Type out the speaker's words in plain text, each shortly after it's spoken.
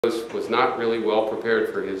was not really well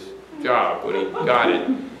prepared for his job when he got it.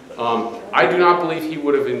 I do not believe he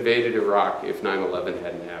would have invaded Iraq if 9/11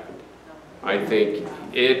 hadn't happened. I think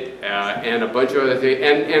it and a bunch of other things,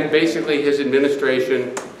 and basically his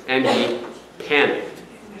administration, and he panicked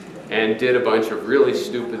and did a bunch of really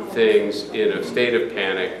stupid things in a state of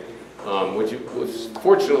panic, which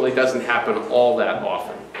fortunately doesn't happen all that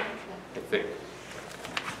often, I think.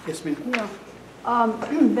 Yes, ma'am. Yeah.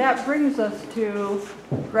 That brings us to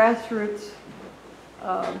grassroots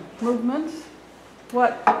movements.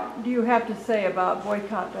 What do you have to say about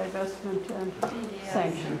boycott, divestment, and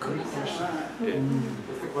sanctions?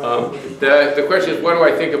 The question is, what do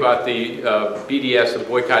I think about the BDS, the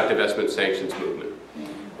boycott, divestment, sanctions movement?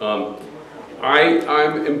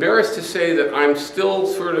 I'm embarrassed to say that I'm still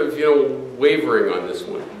sort of, wavering on this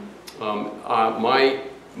one.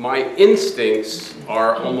 My instincts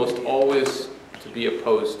are almost always to be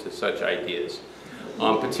opposed to such ideas,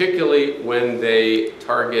 particularly when they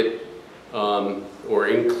target or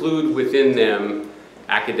include within them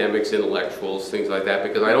academics, intellectuals, things like that,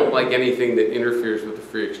 because I don't like anything that interferes with the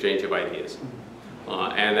free exchange of ideas.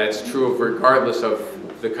 And that's true regardless of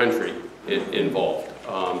the country involved.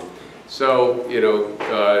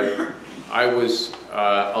 I was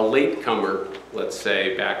a latecomer, let's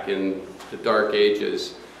say, back in the dark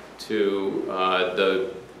ages to the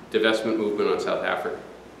divestment movement on South Africa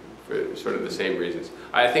for sort of the same reasons.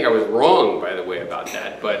 I think I was wrong, by the way, about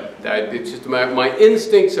that, but it's just my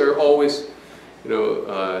instincts are always,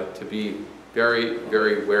 to be very,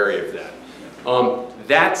 very wary of that.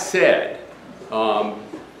 That said,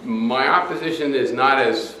 my opposition is not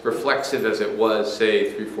as reflexive as it was,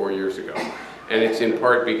 say, 3 or 4 years ago. And it's in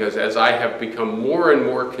part because as I have become more and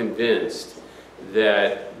more convinced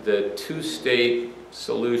that the two-state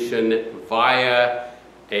solution via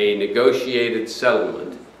a negotiated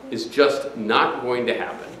settlement is just not going to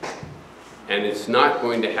happen. And it's not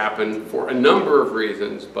going to happen for a number of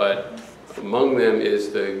reasons, but among them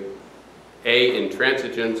is the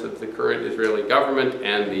intransigence of the current Israeli government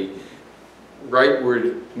and the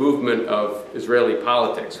rightward movement of Israeli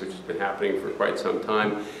politics, which has been happening for quite some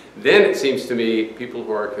time. Then it seems to me people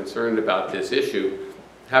who are concerned about this issue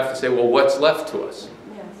have to say, well, what's left to us?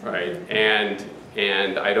 Yes. Right?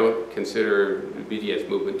 And I don't consider the BDS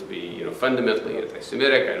movement to be, fundamentally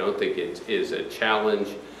anti-Semitic. I don't think it is a challenge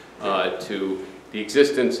to the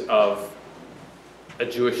existence of a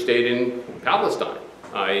Jewish state in Palestine.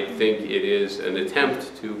 I think it is an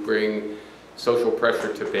attempt to bring social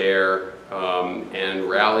pressure to bear and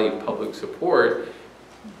rally public support,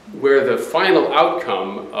 where the final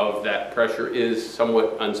outcome of that pressure is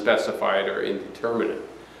somewhat unspecified or indeterminate.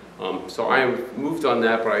 So I am moved on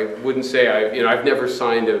that, but I wouldn't say I've never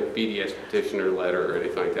signed a BDS petition or letter or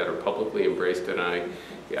anything like that, or publicly embraced it. And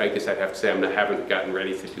I guess I'd have to say I haven't gotten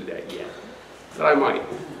ready to do that yet, but I might.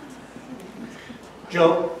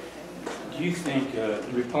 Joe? Do you think the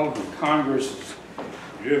Republican Congress is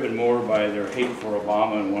driven more by their hate for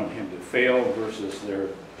Obama and want him to fail versus their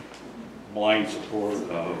blind support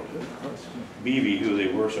of Bibi, who they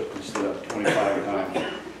worship and stood up 25 times,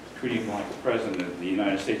 treating him like the President of the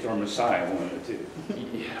United States or Messiah, one of the two?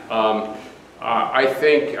 I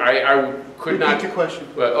think I could not. Repeat your question.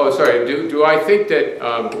 But, oh, sorry. Do I think that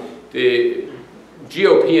the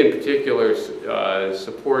GOP in particular's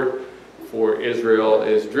support for Israel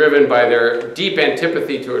is driven by their deep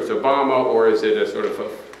antipathy towards Obama, or is it a sort of a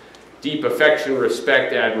deep affection,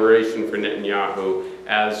 respect, admiration for Netanyahu,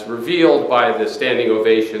 as revealed by the standing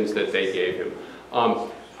ovations that they gave him?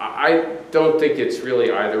 I don't think it's really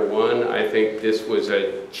either one. I think this was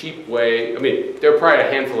a cheap way. I mean, there are probably a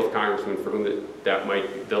handful of congressmen for whom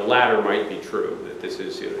the latter might be true, that this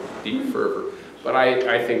is deep fervor. But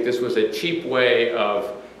I think this was a cheap way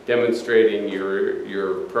of demonstrating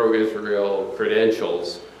your pro-Israel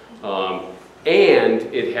credentials, and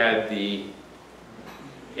it had the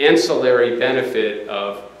ancillary benefit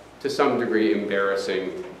of, to some degree,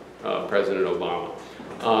 embarrassing President Obama.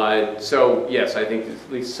 So yes, I think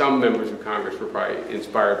at least some members of Congress were probably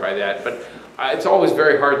inspired by that, but it's always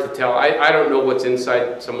very hard to tell. I don't know what's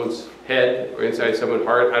inside someone's head or inside someone's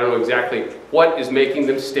heart. I don't know exactly what is making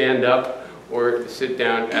them stand up or sit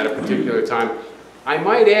down at a particular time. I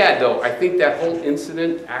might add, though, I think that whole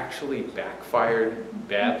incident actually backfired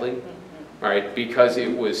badly, right? Because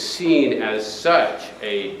it was seen as such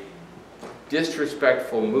a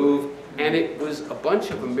disrespectful move, and it was a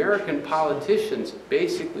bunch of American politicians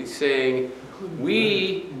basically saying,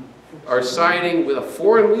 we are siding with a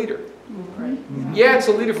foreign leader. Right? Yeah, it's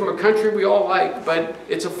a leader from a country we all like, but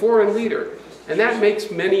it's a foreign leader. And that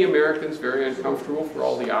makes many Americans very uncomfortable for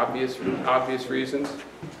all the obvious reasons.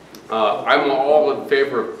 I'm all in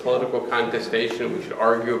favor of political contestation. We should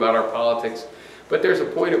argue about our politics. But there's a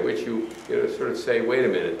point at which you sort of say, wait a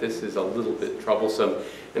minute, this is a little bit troublesome.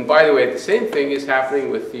 And by the way, the same thing is happening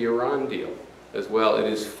with the Iran deal as well. It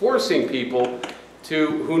is forcing people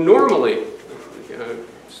who normally,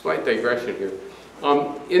 slight digression here,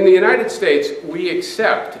 in the United States, we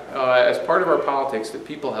accept as part of our politics that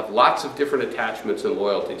people have lots of different attachments and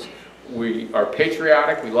loyalties. We are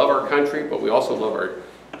patriotic, we love our country, but we also love our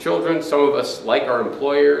children. Some of us like our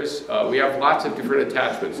employers. We have lots of different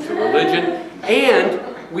attachments to religion, and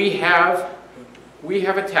we have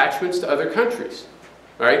attachments to other countries.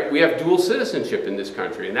 Right? We have dual citizenship in this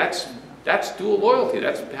country, and that's dual loyalty.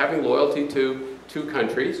 That's having loyalty to two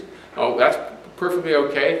countries. That's perfectly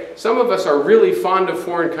okay. Some of us are really fond of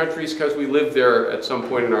foreign countries because we lived there at some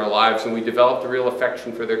point in our lives and we developed a real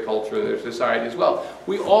affection for their culture and their society as well.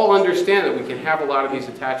 We all understand that we can have a lot of these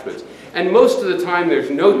attachments. And most of the time there's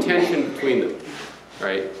no tension between them.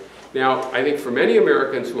 Right? Now, I think for many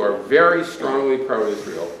Americans who are very strongly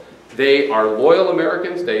pro-Israel, they are loyal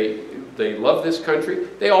Americans. They love this country.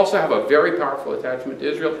 They also have a very powerful attachment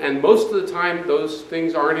to Israel, and most of the time those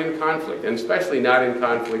things aren't in conflict, and especially not in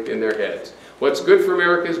conflict in their heads. What's good for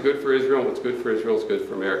America is good for Israel, and what's good for Israel is good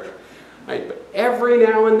for America. Right? But every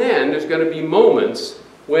now and then there's going to be moments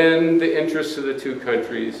when the interests of the two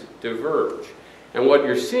countries diverge. And what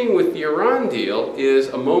you're seeing with the Iran deal is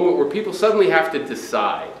a moment where people suddenly have to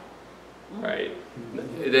decide. Right?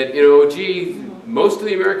 That, gee, most of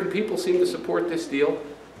the American people seem to support this deal.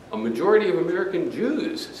 A majority of American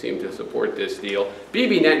Jews seem to support this deal.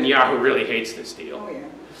 Bibi Netanyahu really hates this deal. Oh, yeah.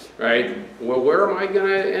 Right? Well, where am I going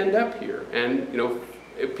to end up here? And,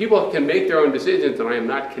 if people can make their own decisions, and I am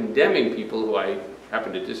not condemning people who I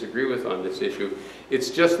happen to disagree with on this issue,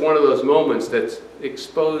 it's just one of those moments that's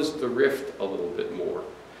exposed the rift a little bit more.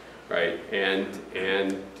 Right? And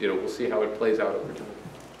we'll see how it plays out over time.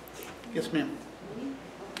 Yes, ma'am.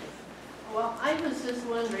 Well, I was just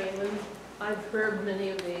wondering, I've heard many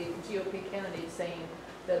of the GOP candidates saying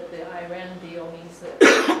that the Iran deal means that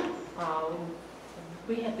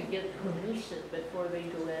we have to get permission before they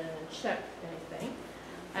go in and check anything.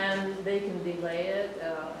 And they can delay it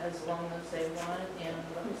as long as they want. And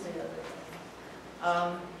let me say the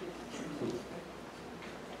other thing.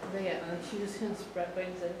 They get to choose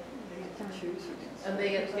inspectors. And they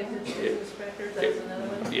get to choose inspectors. That's another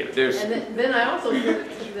one. Yeah, and then I also heard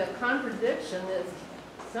the contradiction that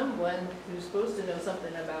someone who's supposed to know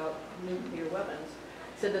something about nuclear weapons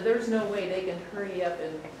said that there's no way they can hurry up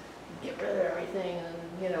and get rid of everything and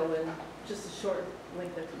in just a short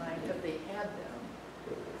length of time if they had them.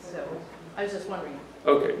 So I was just wondering.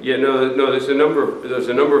 Okay. Yeah. No. There's a number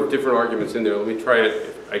of different arguments in there. Let me try it.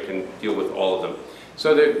 If I can deal with all of them.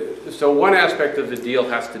 So one aspect of the deal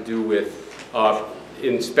has to do with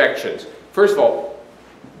inspections. First of all,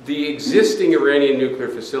 the existing Iranian nuclear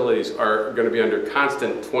facilities are going to be under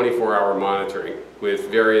constant 24-hour monitoring with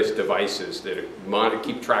various devices that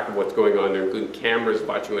keep track of what's going on there, including cameras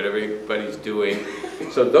watching what everybody's doing.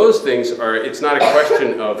 So those things it's not a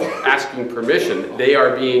question of asking permission. They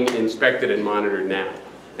are being inspected and monitored now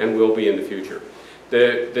and will be in the future.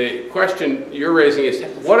 The question you're raising is,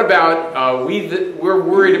 what about, we're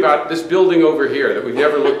worried about this building over here that we've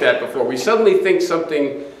never looked at before. We suddenly think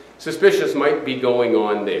something suspicious might be going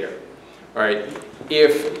on there. All right.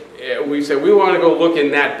 If we say we want to go look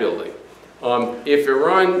in that building, if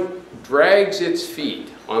Iran drags its feet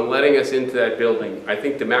on letting us into that building, I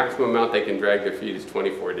think the maximum amount they can drag their feet is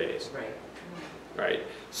 24 days. Right. Right.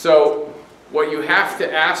 So what you have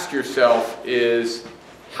to ask yourself is,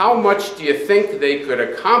 how much do you think they could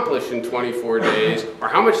accomplish in 24 days, or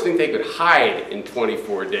how much do you think they could hide in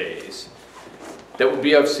 24 days that would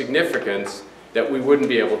be of significance that we wouldn't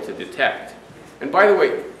be able to detect? And by the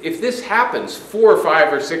way, if this happens 4 or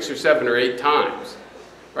 5 or 6 or 7 or 8 times,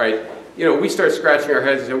 right, we start scratching our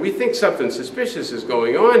heads and say, we think something suspicious is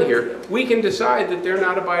going on here, we can decide that they're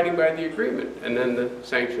not abiding by the agreement, and then the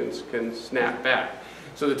sanctions can snap back.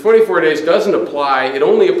 So the 24 days doesn't apply. It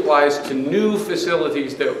only applies to new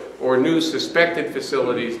facilities or new suspected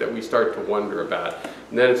facilities that we start to wonder about.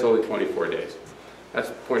 And then it's only 24 days.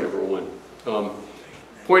 That's point number one.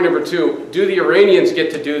 Point number two, do the Iranians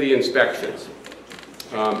get to do the inspections?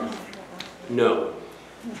 No.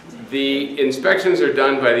 The inspections are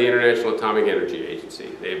done by the International Atomic Energy Agency.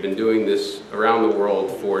 They've been doing this around the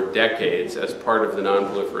world for decades as part of the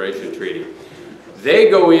Non-Proliferation Treaty.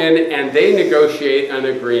 They go in and they negotiate an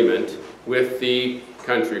agreement with the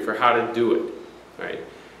country for how to do it, right?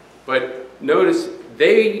 But notice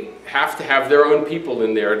they have to have their own people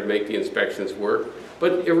in there to make the inspections work.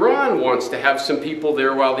 But Iran wants to have some people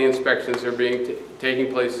there while the inspections are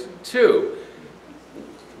taking place too.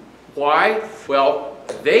 Why? Well,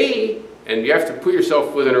 and you have to put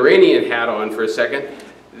yourself with an Iranian hat on for a second,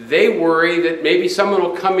 they worry that maybe someone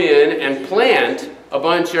will come in and plant a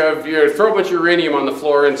bunch of, throw a bunch of uranium on the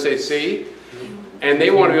floor and say, see? And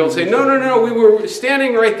they want to be able to say, no, no, no, we were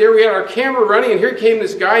standing right there, we had our camera running, and here came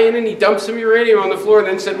this guy in and he dumped some uranium on the floor and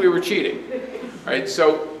then said we were cheating. Right?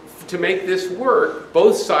 So to make this work,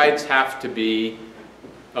 both sides have to be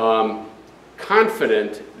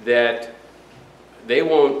confident that they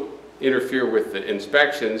won't interfere with the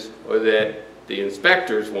inspections or that the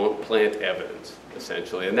inspectors won't plant evidence,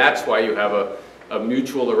 essentially. And that's why you have a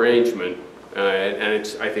mutual arrangement, and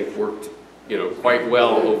it's, I think, worked quite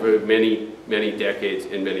well over many, many decades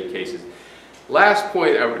in many cases. Last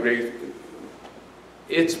point I would make,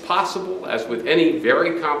 it's possible, as with any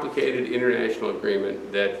very complicated international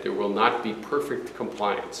agreement, that there will not be perfect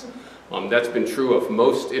compliance. That's been true of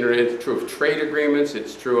most it's true of trade agreements,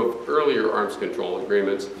 it's true of earlier arms control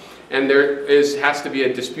agreements, and there has to be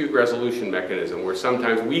a dispute resolution mechanism where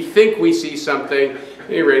sometimes we think we see something, and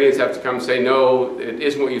the Iranians have to come and say, no, it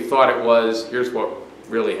isn't what you thought it was, here's what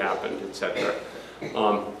really happened, etc.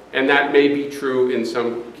 And that may be true in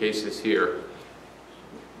some cases here.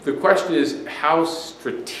 The question is, how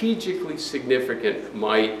strategically significant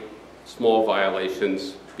might small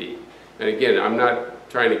violations be? And again, I'm not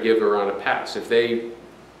trying to give Iran a pass. If they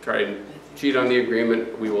try and cheat on the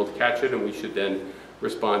agreement, we will catch it and we should then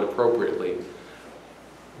respond appropriately.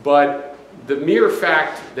 But the mere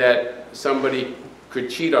fact that somebody could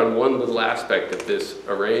cheat on one little aspect of this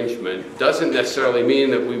arrangement doesn't necessarily mean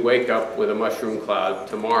that we wake up with a mushroom cloud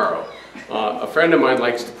tomorrow. A friend of mine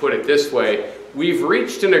likes to put it this way: we've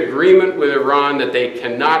reached an agreement with Iran that they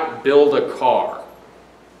cannot build a car.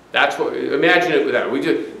 That's what, imagine it with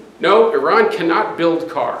that. No, Iran cannot build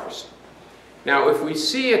cars. Now, if we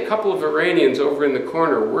see a couple of Iranians over in the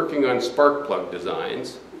corner working on spark plug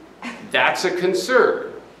designs, that's a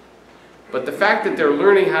concern. But the fact that they're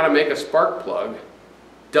learning how to make a spark plug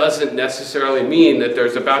doesn't necessarily mean that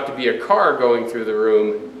there's about to be a car going through the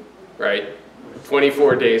room, right,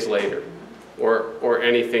 24 days later, or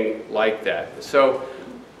anything like that. So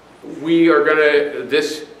we are going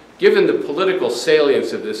to, given the political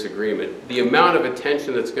salience of this agreement, the amount of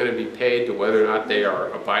attention that's going to be paid to whether or not they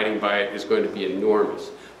are abiding by it is going to be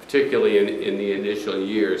enormous, particularly in the initial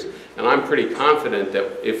years. And I'm pretty confident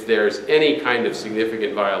that if there's any kind of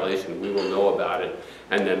significant violation, we will know about it,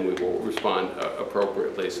 and then we will respond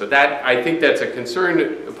appropriately. So that, I think that's a concern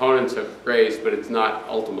that opponents have raised, but it's not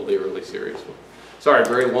ultimately a really serious one. Sorry,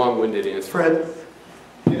 very long-winded answer. Fred?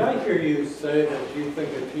 Did I hear you say that you think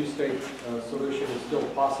a two-state solution is still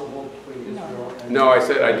possible between Israel and... No, I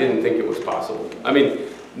said I didn't think it was possible. I mean,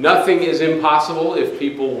 nothing is impossible if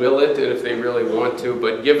people will it and if they really want to,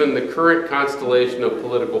 but given the current constellation of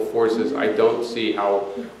political forces, I don't see how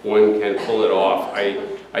one can pull it off.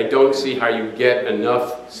 I don't see how you get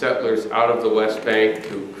enough settlers out of the West Bank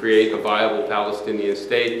to create a viable Palestinian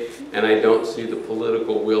state, and I don't see the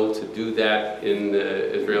political will to do that in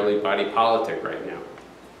the Israeli body politic right now.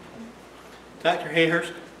 Dr.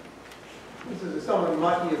 Hayhurst? This is a somewhat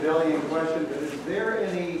Machiavellian question, but is there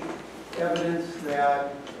any evidence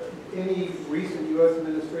that any recent U.S.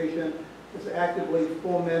 administration has actively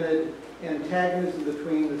fomented antagonism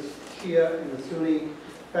between the Shia and the Sunni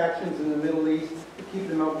factions in the Middle East to keep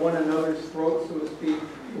them at one another's throats, so to speak,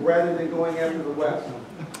 rather than going after the West?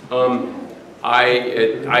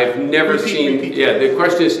 I've never seen, yeah, the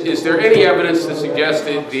question is there any evidence to suggest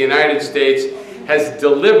that the United States has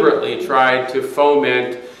deliberately tried to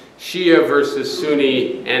foment Shia versus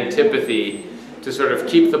Sunni antipathy to sort of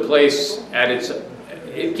keep the place at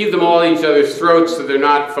keep them all at each other's throats so they're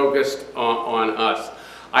not focused on us.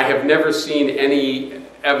 I have never seen any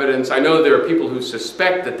evidence. I know there are people who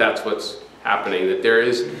suspect that that's what's happening, that there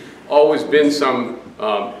has always been some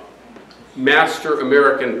master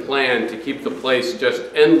American plan to keep the place just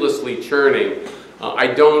endlessly churning.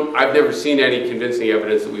 I've never seen any convincing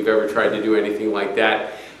evidence that we've ever tried to do anything like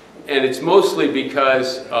that. And it's mostly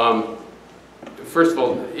because, first of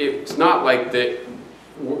all, it's not like the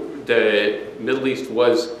Middle East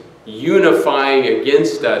was unifying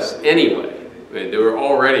against us anyway. I mean, there were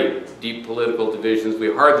already deep political divisions.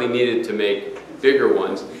 We hardly needed to make bigger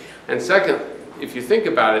ones. And second, if you think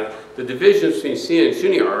about it, the divisions between Shia and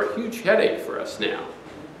Sunni are a huge headache for us now.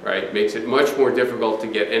 Right? Makes it much more difficult to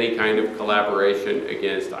get any kind of collaboration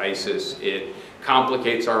against ISIS. It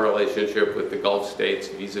complicates our relationship with the Gulf states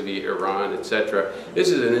vis-a-vis Iran, etc. This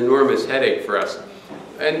is an enormous headache for us.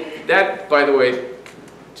 And that, by the way,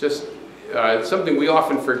 just something we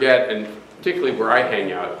often forget, and particularly where I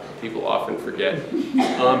hang out, people often forget.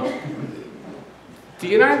 The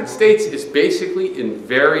United States is basically in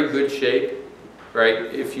very good shape, right?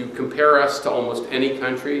 If you compare us to almost any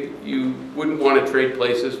country, you wouldn't want to trade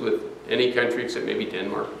places with any country except maybe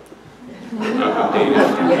Denmark.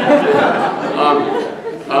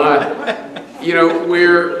 You know,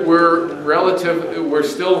 we're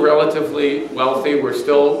still relatively wealthy. We're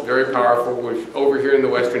still very powerful. We're over here in the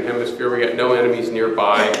Western Hemisphere. We got no enemies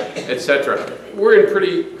nearby, etc. We're in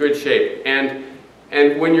pretty good shape.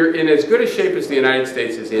 And when you're in as good a shape as the United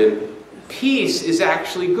States is in, peace is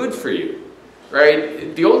actually good for you,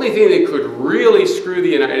 right? The only thing that could really screw the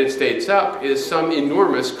United States up is some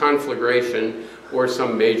enormous conflagration or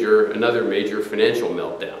another major financial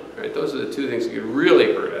meltdown, right? Those are the two things that could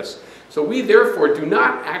really hurt us. So we therefore do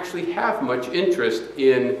not actually have much interest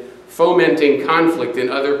in fomenting conflict in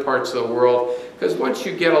other parts of the world, because once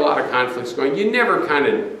you get a lot of conflicts going, you never kind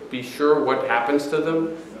of be sure what happens to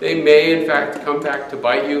them. They may, in fact, come back to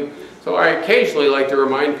bite you. So I occasionally like to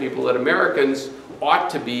remind people that Americans ought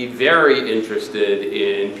to be very interested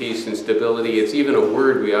in peace and stability. It's even a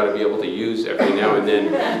word we ought to be able to use every now and then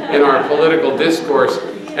in our political discourse.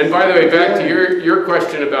 And by the way, back to your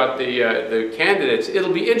question about the candidates,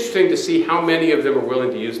 it'll be interesting to see how many of them are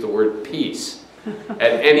willing to use the word peace at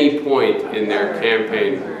any point in their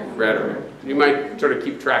campaign rhetoric. You might sort of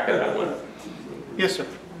keep track of that one. Yes, sir.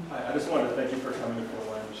 Hi, I just wanted to thank you for coming to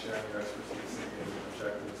Portland and sharing your expertise and being as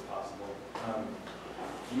objective as possible.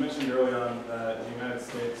 You mentioned early on that the United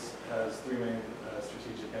States has three main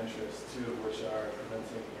strategic interests, two of which are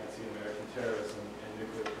preventing anti-American terrorism and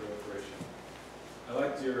nuclear proliferation. I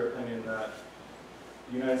liked your opinion that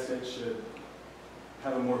the United States should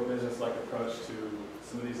have a more business-like approach to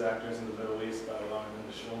some of these actors in the Middle East by allowing them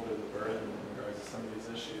to shoulder the burden in regards to some of these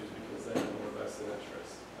issues because they have more vested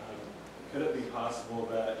interests. Could it be possible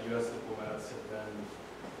that U.S. diplomats have been,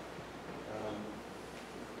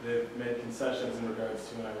 they've made concessions in regards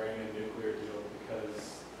to an Iranian nuclear deal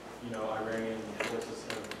because, you know, Iranian forces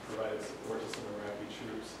have provided support to some Iraqi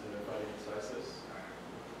troops in their fight against ISIS?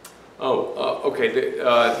 Okay.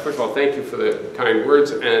 First of all, thank you for the kind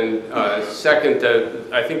words. And second,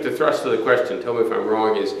 I think the thrust of the question, tell me if I'm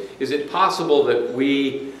wrong, is it possible that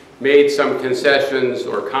we made some concessions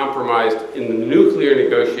or compromised in the nuclear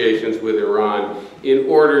negotiations with Iran in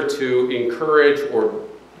order to encourage or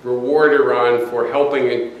reward Iran for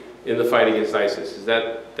helping in the fight against ISIS? Is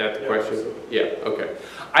that the question? Absolutely. Yeah, okay.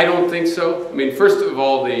 I don't think so. I mean, first of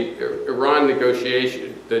all, the Iran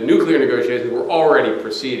negotiation, the nuclear negotiations were already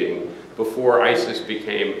proceeding before ISIS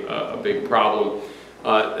became a big problem.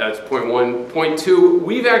 That's point one. Point two,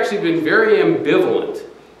 we've actually been very ambivalent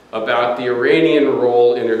about the Iranian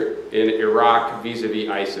role in Iraq vis-a-vis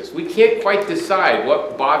ISIS. We can't quite decide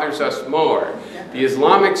what bothers us more. The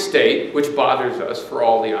Islamic State, which bothers us for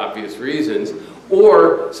all the obvious reasons,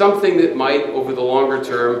 or something that might, over the longer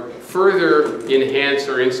term, further enhance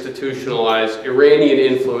or institutionalize Iranian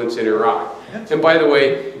influence in Iraq. And by the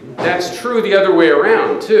way, that's true the other way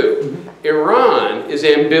around, too. Iran is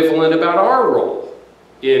ambivalent about our role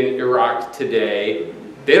in Iraq today.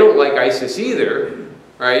 They don't like ISIS either,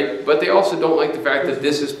 right? But they also don't like the fact that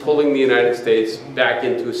this is pulling the United States back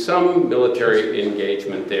into some military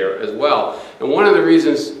engagement there as well. And one of the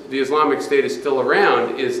reasons the Islamic State is still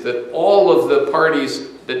around is that all of the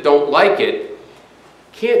parties that don't like it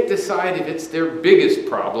can't decide if it's their biggest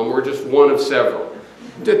problem or just one of several.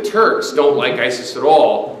 The Turks don't like ISIS at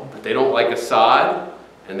all, but they don't like Assad,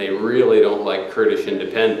 and they really don't like Kurdish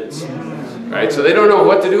independence. Right? So they don't know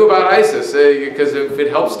what to do about ISIS, because if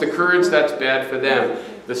it helps the Kurds, that's bad for them.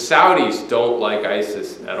 The Saudis don't like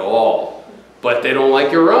ISIS at all, but they don't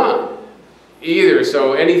like Iran either.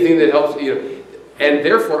 So anything that helps, you know, and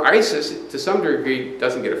therefore ISIS, to some degree,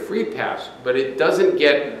 doesn't get a free pass, but it doesn't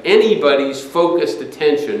get anybody's focused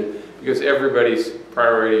attention because everybody's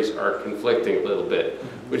priorities are conflicting a little bit,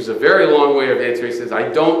 which is a very long way of answering. He says, I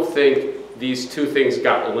don't think these two things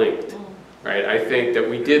got linked. Right? I think that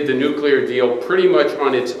we did the nuclear deal pretty much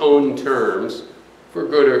on its own terms. For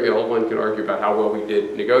good or ill, one can argue about how well we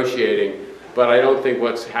did negotiating, but I don't think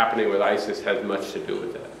what's happening with ISIS has much to do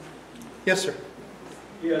with that. Yes, sir.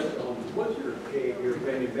 Yes, what's your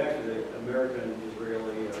opinion back to the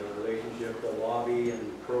American-Israeli relationship, the lobby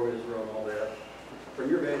and pro-Israel and all that? From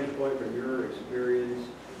your vantage point, from your experience,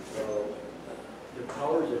 the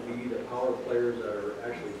powers that be, the power players that are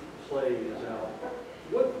actually playing this out,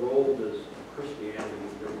 what role does Christianity,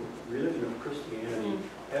 the religion of Christianity,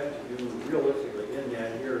 have to do realistically in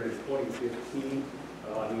that here in 2015?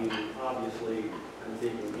 I mean, obviously, I'm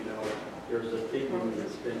thinking, you know, there's a thinking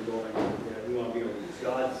that's been going, you know, we want to be on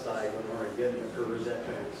God's side when Armageddon occurs, that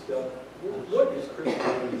kind of stuff. What is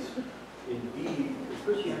Christianity's indeed, is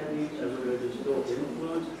Christianity as a religion still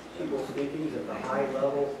influence people's thinking at the high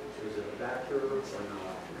level? Is it a factor or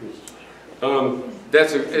not?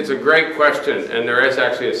 It's a great question, and there is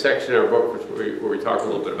actually a section in our book where we talk a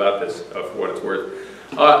little bit about this, for what it's worth.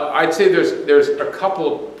 I'd say there's a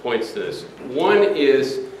couple of points to this. One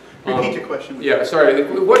is... Repeat your question. Yeah, sorry.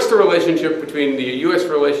 What's the relationship between the U.S.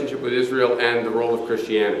 relationship with Israel and the role of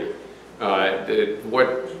Christianity?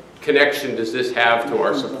 What connection does this have to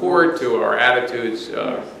our support, to our attitudes?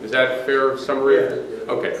 Is that a fair summary?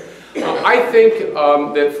 Okay. I think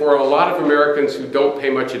that for a lot of Americans who don't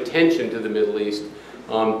pay much attention to the Middle East,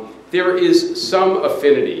 there is some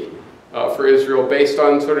affinity for Israel based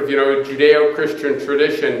on sort of, Judeo-Christian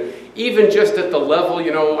tradition, even just at the level,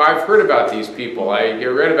 I've heard about these people. I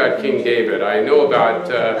read about King David. I know about,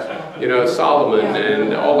 Solomon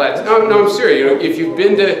and all that. No, I'm serious. If you've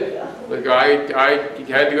been to, like, I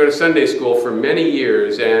had to go to Sunday school for many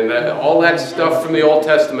years, and all that stuff from the Old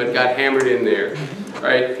Testament got hammered in there,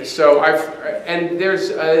 right? So and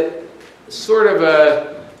there's a sort of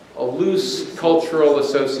a loose cultural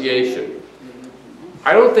association.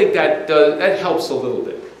 I don't think that helps a little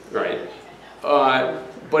bit, right?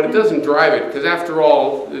 But it doesn't drive it, because after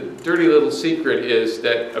all, the dirty little secret is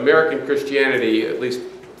that American Christianity, at least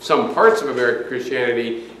some parts of American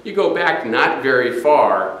Christianity, you go back not very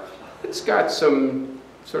far, it's got some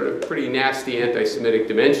sort of pretty nasty anti-Semitic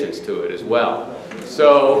dimensions to it as well.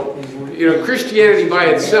 So, Christianity by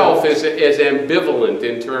itself is ambivalent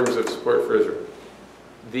in terms of support for Israel.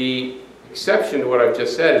 The exception to what I've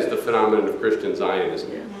just said is the phenomenon of Christian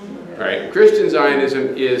Zionism. Right? Christian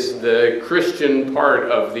Zionism is the Christian part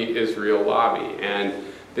of the Israel lobby, and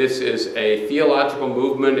this is a theological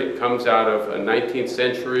movement. It comes out of a 19th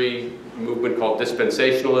century movement called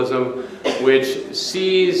dispensationalism, which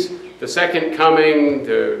sees the second coming,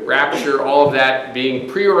 the rapture, all of that being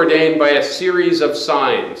preordained by a series of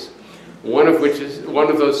signs. One of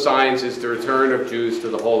those signs is the return of Jews to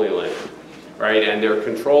the Holy Land, right, and their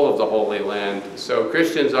control of the Holy Land. So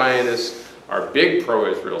Christian Zionists are big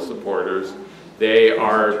pro-Israel supporters. They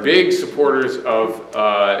are big supporters of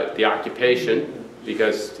the occupation,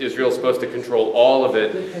 because Israel's supposed to control all of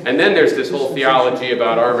it. And then there's this whole theology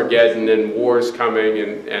about Armageddon and wars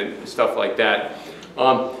coming and stuff like that.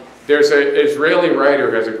 There's an Israeli writer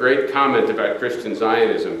who has a great comment about Christian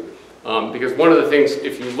Zionism, because one of the things,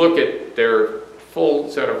 if you look at their full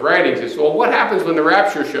set of writings, is, well, what happens when the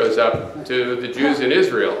rapture shows up to the Jews in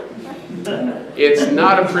Israel? It's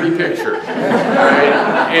not a pretty picture, right?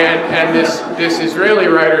 And this Israeli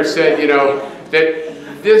writer said,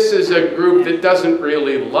 that this is a group that doesn't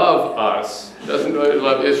really love us, doesn't really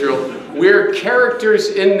love Israel. We're characters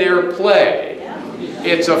in their play.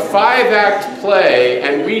 It's a 5-act play,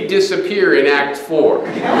 and we disappear in Act 4.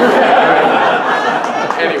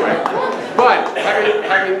 Anyway, but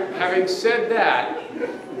having said that,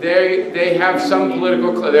 they have some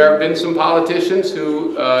there have been some politicians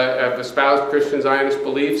who have espoused Christian Zionist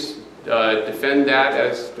beliefs, defend that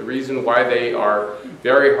as the reason why they are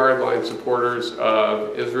very hardline supporters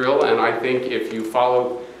of Israel. And I think if you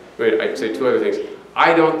follow, I'd say two other things.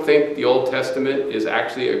 I don't think the Old Testament is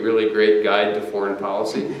actually a really great guide to foreign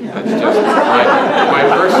policy. That's just my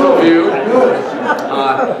personal view.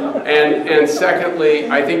 And secondly,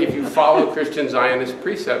 I think if you follow Christian Zionist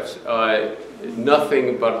precepts,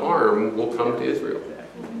 nothing but harm will come to Israel.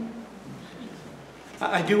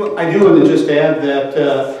 I do want to just add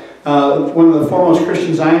that one of the foremost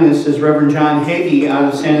Christian Zionists is Reverend John Hagee out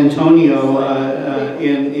of San Antonio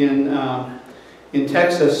in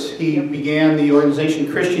Texas. He began the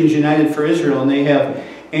organization Christians United for Israel, and they have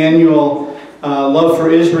annual Love for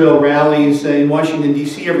Israel rallies in Washington,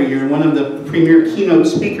 D.C. every year. And one of the premier keynote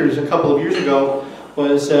speakers a couple of years ago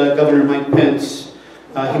was Governor Mike Pence.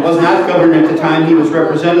 He was not governor at the time. He was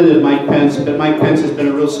Representative Mike Pence, but Mike Pence has been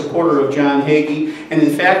a real supporter of John Hagee. And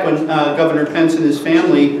in fact, when Governor Pence and his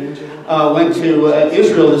family went to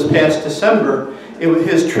Israel this past December,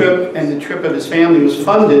 his trip and the trip of his family was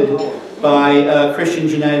funded by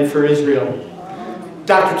Christians United for Israel.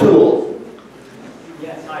 Dr. Toole.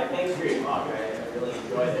 Yes, hi, thanks for your talk. I really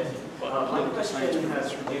enjoyed it. My question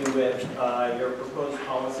has to do with your proposed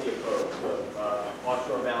policy approach of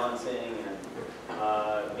offshore balancing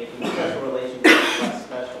and making special relationships less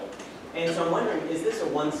special. And so I'm wondering, is this a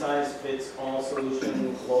one-size-fits-all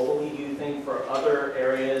solution globally, do you think, for other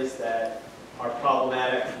areas that are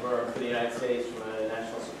problematic for the United States from a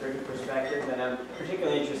national security perspective? And I'm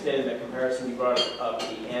particularly interested in the comparison you brought up at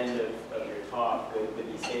the end of your talk with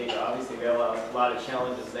East Asia. Obviously, there are a lot of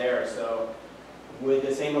challenges there. So would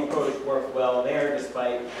the same approach work well there,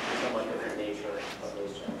 despite the somewhat different nature of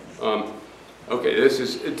those challenges? Okay,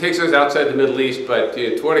 it takes us outside the Middle East, but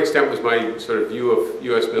to what extent was my sort of view of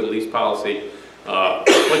U.S. Middle East policy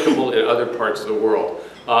applicable in other parts of the world?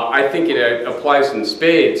 I think it applies in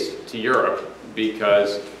spades to Europe,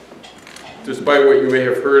 because despite what you may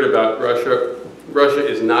have heard about Russia, Russia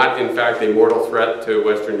is not, in fact, a mortal threat to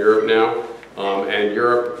Western Europe now, and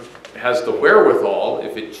Europe has the wherewithal,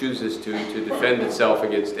 if it chooses to defend itself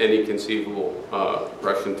against any conceivable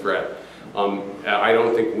Russian threat. I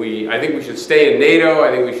think we should stay in NATO.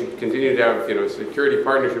 I think we should continue to have, security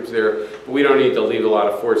partnerships there, but we don't need to leave a lot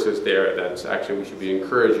of forces there. That's actually, we should be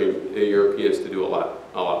encouraging the Europeans to do a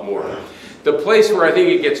lot more. The place where I think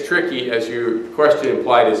it gets tricky, as your question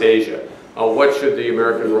implied, is Asia. What should the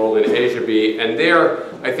American role in Asia be? And there,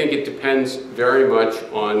 I think it depends very much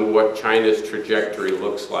on what China's trajectory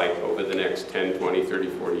looks like over the next 10, 20, 30,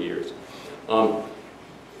 40 years.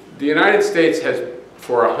 The United States has,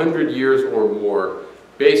 for 100 years or more,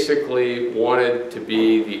 basically wanted to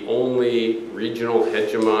be the only regional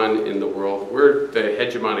hegemon in the world. We're the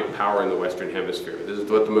hegemonic power in the Western Hemisphere. This is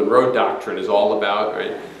what the Monroe Doctrine is all about,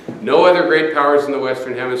 right? No other great powers in the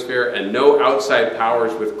Western Hemisphere, and no outside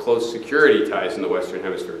powers with close security ties in the Western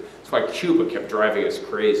Hemisphere. That's why Cuba kept driving us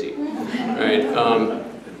crazy, right?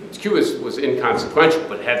 Cuba was inconsequential,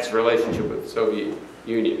 but had its relationship with the Soviet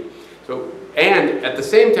Union. And at the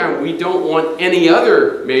same time, we don't want any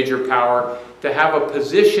other major power to have a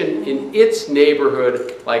position in its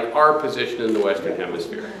neighborhood like our position in the Western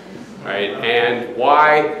Hemisphere, right? And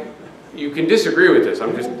why? You can disagree with this.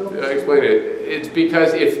 I'm just explaining it. It's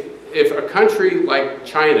because if a country like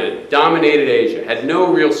China dominated Asia, had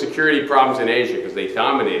no real security problems in Asia because they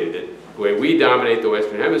dominated it the way we dominate the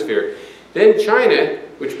Western Hemisphere, then China,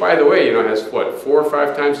 which by the way, has what, 4 or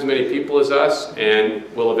 5 times as many people as us, and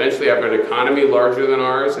will eventually have an economy larger than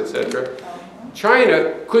ours, etc.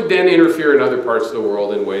 China could then interfere in other parts of the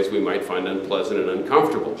world in ways we might find unpleasant and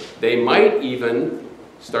uncomfortable. They might even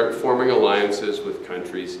start forming alliances with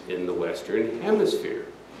countries in the Western Hemisphere.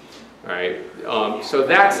 All right? So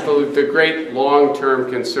that's the great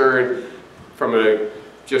long-term concern. From a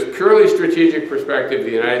just purely strategic perspective,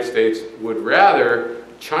 the United States would rather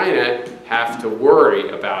China have to worry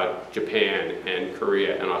about Japan and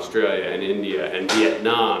Korea and Australia and India and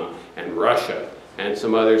Vietnam and Russia and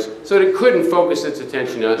some others, so that it couldn't focus its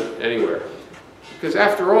attention anywhere. Because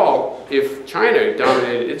after all, if China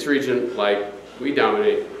dominated its region like we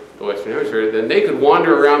dominate the Western Hemisphere, then they could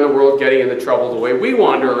wander around the world getting into trouble the way we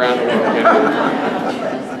wander around the world getting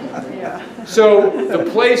into trouble. So the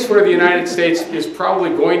place where the United States is probably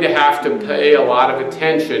going to have to pay a lot of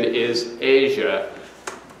attention is Asia.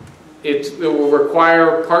 It will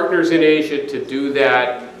require partners in Asia to do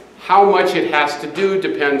that. How much it has to do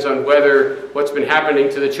depends on whether what's been happening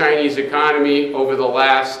to the Chinese economy over the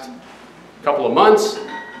last couple of months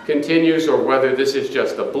continues, or whether this is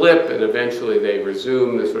just a blip and eventually they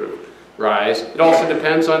resume the sort of rise. It also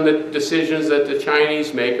depends on the decisions that the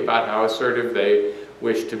Chinese make about how assertive they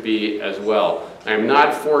wish to be as well. I am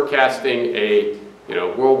not forecasting a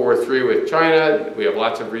World War III with China. We have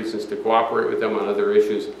lots of reasons to cooperate with them on other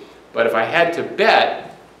issues. But if I had to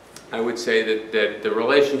bet, I would say that the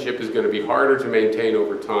relationship is going to be harder to maintain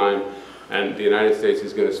over time, and the United States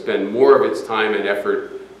is going to spend more of its time and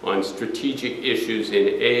effort on strategic issues in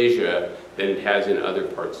Asia than it has in other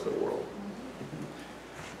parts of the world.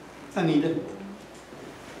 Anita?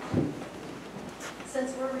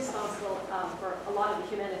 Since we're responsible for a lot of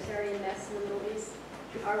the humanitarian mess in the Middle East,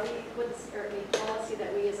 what's a policy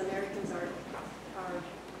that we as Americans are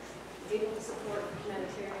able to support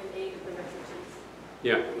humanitarian aid of the refugees?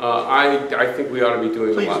 Yeah, I think we ought to be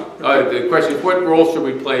doing a lot. The question is, what role should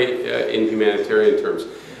we play in humanitarian terms?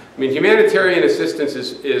 I mean, humanitarian assistance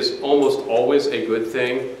is almost always a good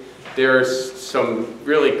thing. There's some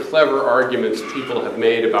really clever arguments people have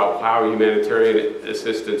made about how humanitarian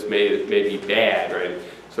assistance may be bad, right?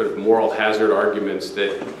 Sort of moral hazard arguments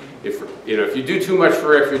that if you do too much for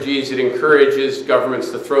refugees, it encourages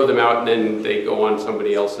governments to throw them out and then they go on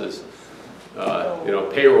somebody else's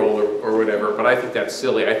payroll or whatever. But I think that's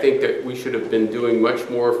silly. I think that we should have been doing much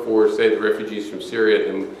more for, say, the refugees from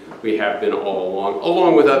Syria than we have been all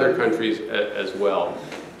along with other countries as well.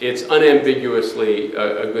 It's unambiguously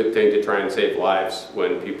a good thing to try and save lives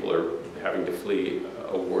when people are having to flee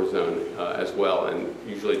a war zone as well, and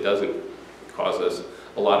usually doesn't cause us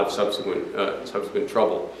a lot of subsequent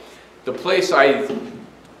trouble. The place I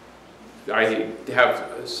have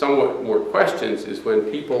somewhat more questions is when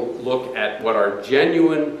people look at what are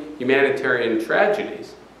genuine humanitarian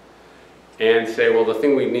tragedies and say, well, the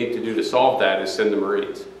thing we need to do to solve that is send the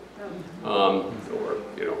Marines, or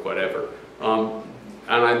whatever.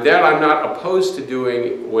 And that I'm not opposed to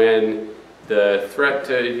doing when the threat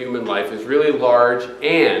to human life is really large,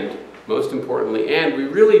 and most importantly, and we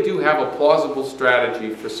really do have a plausible strategy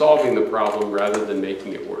for solving the problem rather than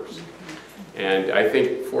making it worse. And I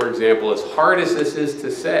think, for example, as hard as this is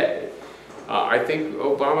to say, I think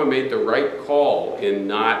Obama made the right call in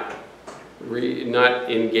not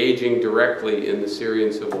engaging directly in the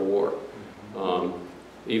Syrian civil war.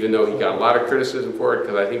 Even though he got a lot of criticism for it,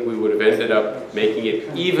 because I think we would have ended up making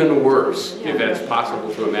it even worse, if that's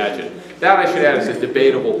possible to imagine. That, I should add, is a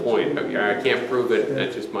debatable point. I can't prove it,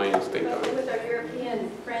 that's just my instinct. But with our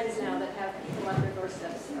European friends now that have people on their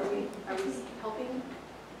doorsteps, are we helping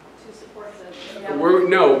to support the...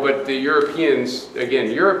 No, but the Europeans,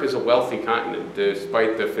 again, Europe is a wealthy continent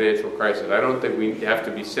despite the financial crisis. I don't think we have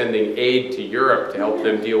to be sending aid to Europe to help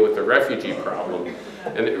them deal with the refugee problem.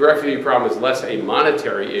 And the refugee problem is less a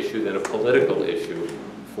monetary issue than a political issue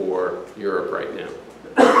for Europe right now.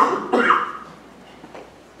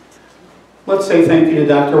 Let's say thank you to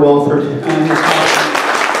Dr. Walford.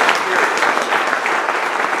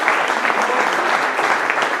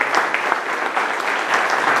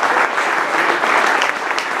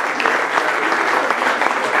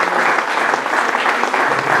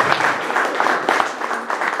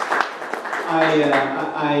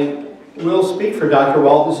 I will speak for Dr.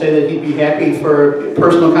 Walt and say that he'd be happy for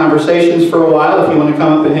personal conversations for a while if you want to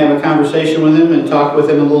come up and have a conversation with him and talk with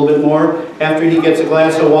him a little bit more after he gets a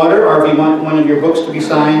glass of water, or if you want one of your books to be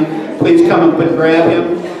signed, please come up and grab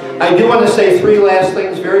him. I do want to say three last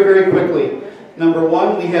things very, very quickly. Number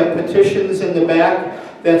one, we have petitions in the back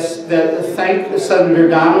that thank Senator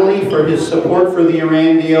Donnelly for his support for the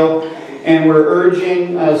Iran deal. And we're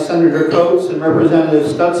urging Senator Coates and Representative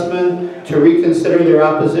Stutzman to reconsider their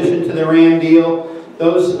opposition to the Iran deal.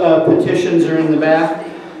 Those petitions are in the back.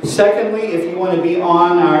 Secondly, if you want to be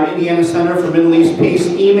on our Indiana Center for Middle East Peace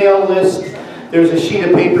email list, there's a sheet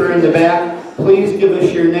of paper in the back. Please give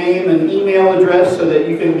us your name and email address so that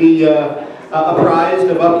you can be apprised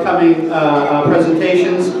of upcoming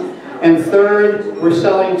presentations. And third, we're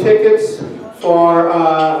selling tickets for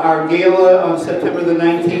our gala on September the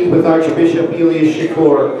 19th with Archbishop Elias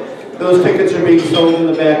Shakur. Those tickets are being sold in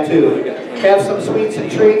the back too. Have some sweets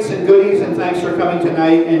and treats and goodies, and thanks for coming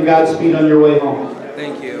tonight, and Godspeed on your way home.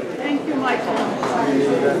 Thank you. Thank you, Michael.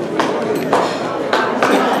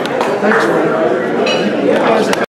 Thanks.